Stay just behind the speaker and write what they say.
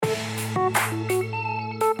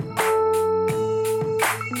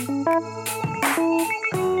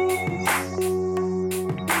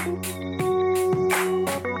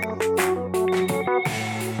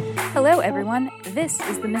This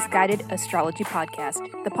is the Misguided Astrology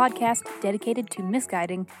Podcast, the podcast dedicated to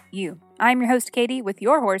misguiding you. I'm your host, Katie, with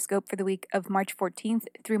your horoscope for the week of March 14th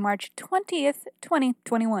through March 20th,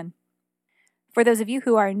 2021. For those of you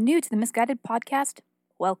who are new to the Misguided Podcast,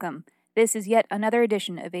 welcome. This is yet another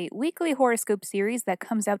edition of a weekly horoscope series that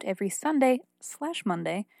comes out every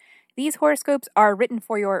Sunday/Monday. These horoscopes are written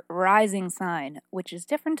for your rising sign, which is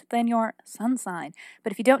different than your sun sign.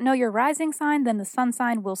 But if you don't know your rising sign, then the sun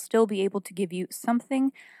sign will still be able to give you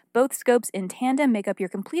something. Both scopes in tandem make up your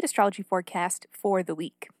complete astrology forecast for the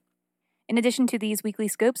week. In addition to these weekly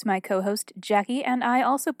scopes, my co-host Jackie and I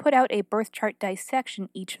also put out a birth chart dissection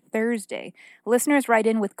each Thursday. Listeners write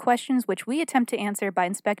in with questions which we attempt to answer by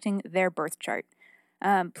inspecting their birth chart.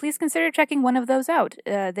 Please consider checking one of those out.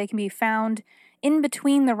 They can be found in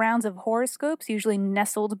between the rounds of horoscopes, usually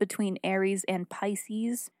nestled between Aries and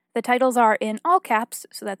Pisces. The titles are in all caps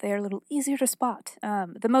so that they are a little easier to spot.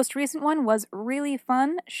 The most recent one was really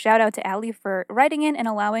fun. Shout out to Allie for writing in and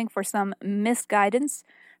allowing for some misguidance.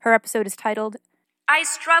 Her episode is titled, I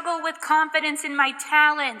Struggle with Confidence in My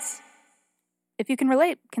Talents. If you can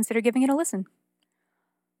relate, consider giving it a listen.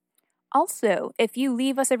 Also, if you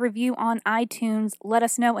leave us a review on iTunes, let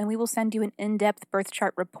us know and we will send you an in-depth birth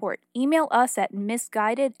chart report. Email us at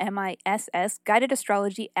misguided, M-I-S-S,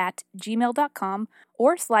 guidedastrology@gmail.com,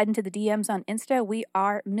 or slide into the DMs on Insta. We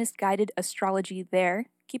are Misguided Astrology there.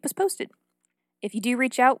 Keep us posted. If you do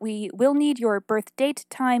reach out, we will need your birth date,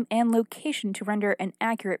 time, and location to render an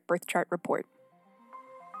accurate birth chart report.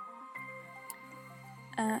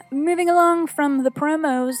 Moving along from the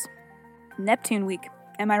promos, Neptune week.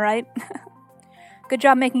 Am I right? Good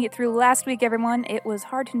job making it through last week, everyone. It was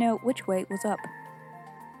hard to know which way was up.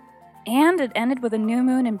 And it ended with a new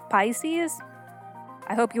moon in Pisces.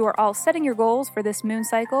 I hope you are all setting your goals for this moon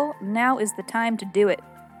cycle. Now is the time to do it.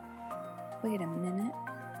 Wait a minute.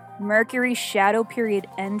 Mercury's shadow period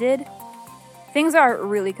ended. Things are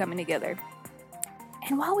really coming together.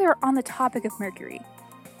 And while we are on the topic of Mercury,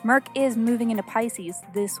 Merc is moving into Pisces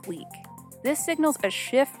this week. This signals a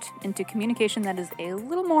shift into communication that is a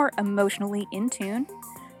little more emotionally in tune.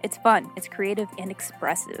 It's fun, it's creative, and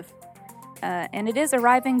expressive. And it is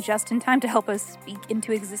arriving just in time to help us speak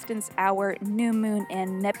into existence our new moon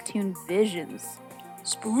and Neptune visions.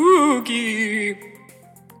 Spooky!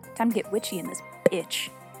 Time to get witchy in this bitch.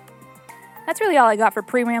 That's really all I got for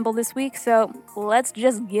pre-ramble this week, so let's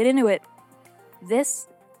just get into it. This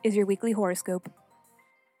is your weekly horoscope.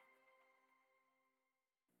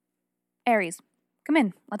 Aries, come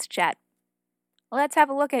in, let's chat. Let's have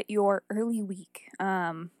a look at your early week.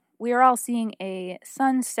 We are all seeing a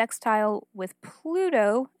sun sextile with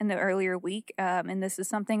Pluto in the earlier week, and this is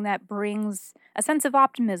something that brings a sense of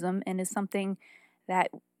optimism and is something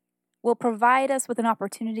that will provide us with an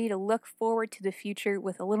opportunity to look forward to the future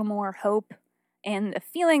with a little more hope and a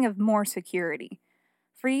feeling of more security.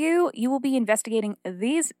 For you, you will be investigating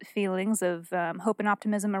these feelings of hope and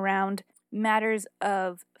optimism around matters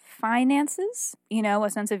of finances. A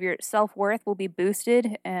sense of your self-worth will be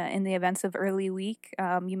boosted in the events of early week.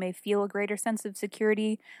 You may feel a greater sense of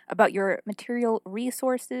security about your material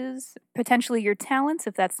resources, potentially your talents,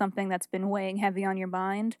 if that's something that's been weighing heavy on your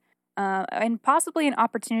mind, and possibly an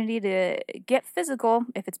opportunity to get physical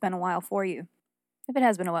if it's been a while for you. If it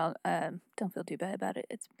has been a while, don't feel too bad about it.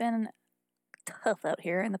 It's been tough out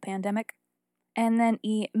here in the pandemic. And then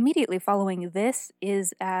immediately following this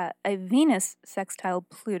is a Venus sextile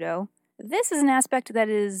Pluto. This is an aspect that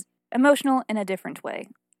is emotional in a different way.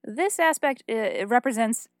 This aspect it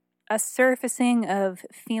represents a surfacing of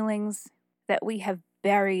feelings that we have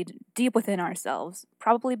buried deep within ourselves,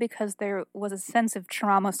 probably because there was a sense of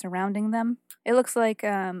trauma surrounding them. It looks like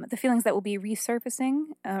the feelings that will be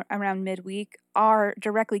resurfacing around midweek are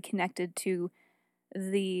directly connected to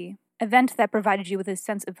the event that provided you with a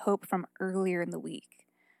sense of hope from earlier in the week.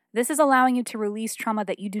 This is allowing you to release trauma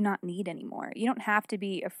that you do not need anymore. You don't have to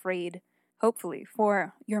be afraid, hopefully,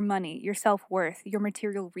 for your money, your self-worth, your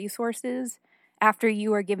material resources after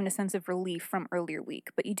you are given a sense of relief from earlier week.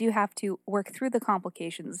 But you do have to work through the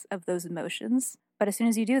complications of those emotions. But as soon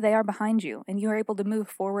as you do, they are behind you, and you are able to move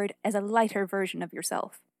forward as a lighter version of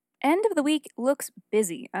yourself. End of the week looks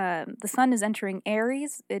busy. The sun is entering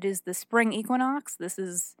Aries. It is the spring equinox. This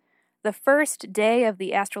is the first day of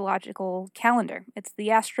the astrological calendar. It's the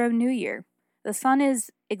Astro New Year. The sun is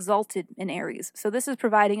exalted in Aries, so this is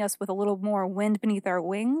providing us with a little more wind beneath our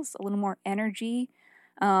wings, a little more energy,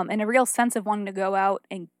 and a real sense of wanting to go out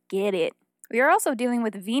and get it. We are also dealing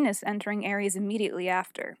with Venus entering Aries immediately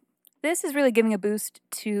after. This is really giving a boost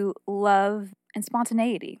to love and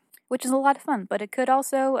spontaneity, which is a lot of fun, but it could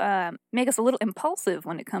also make us a little impulsive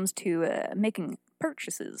when it comes to making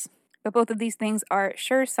purchases. But both of these things are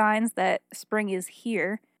sure signs that spring is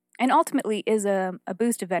here and ultimately is a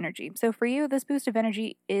boost of energy. So for you, this boost of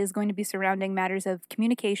energy is going to be surrounding matters of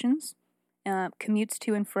communications, commutes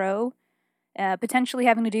to and fro, potentially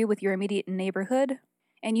having to do with your immediate neighborhood,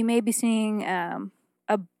 and you may be seeing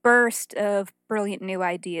a burst of brilliant new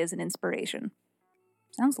ideas and inspiration.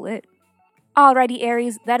 Sounds lit. Alrighty,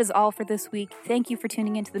 Aries, that is all for this week. Thank you for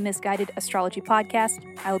tuning into the Misguided Astrology Podcast.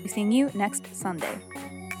 I will be seeing you next Sunday.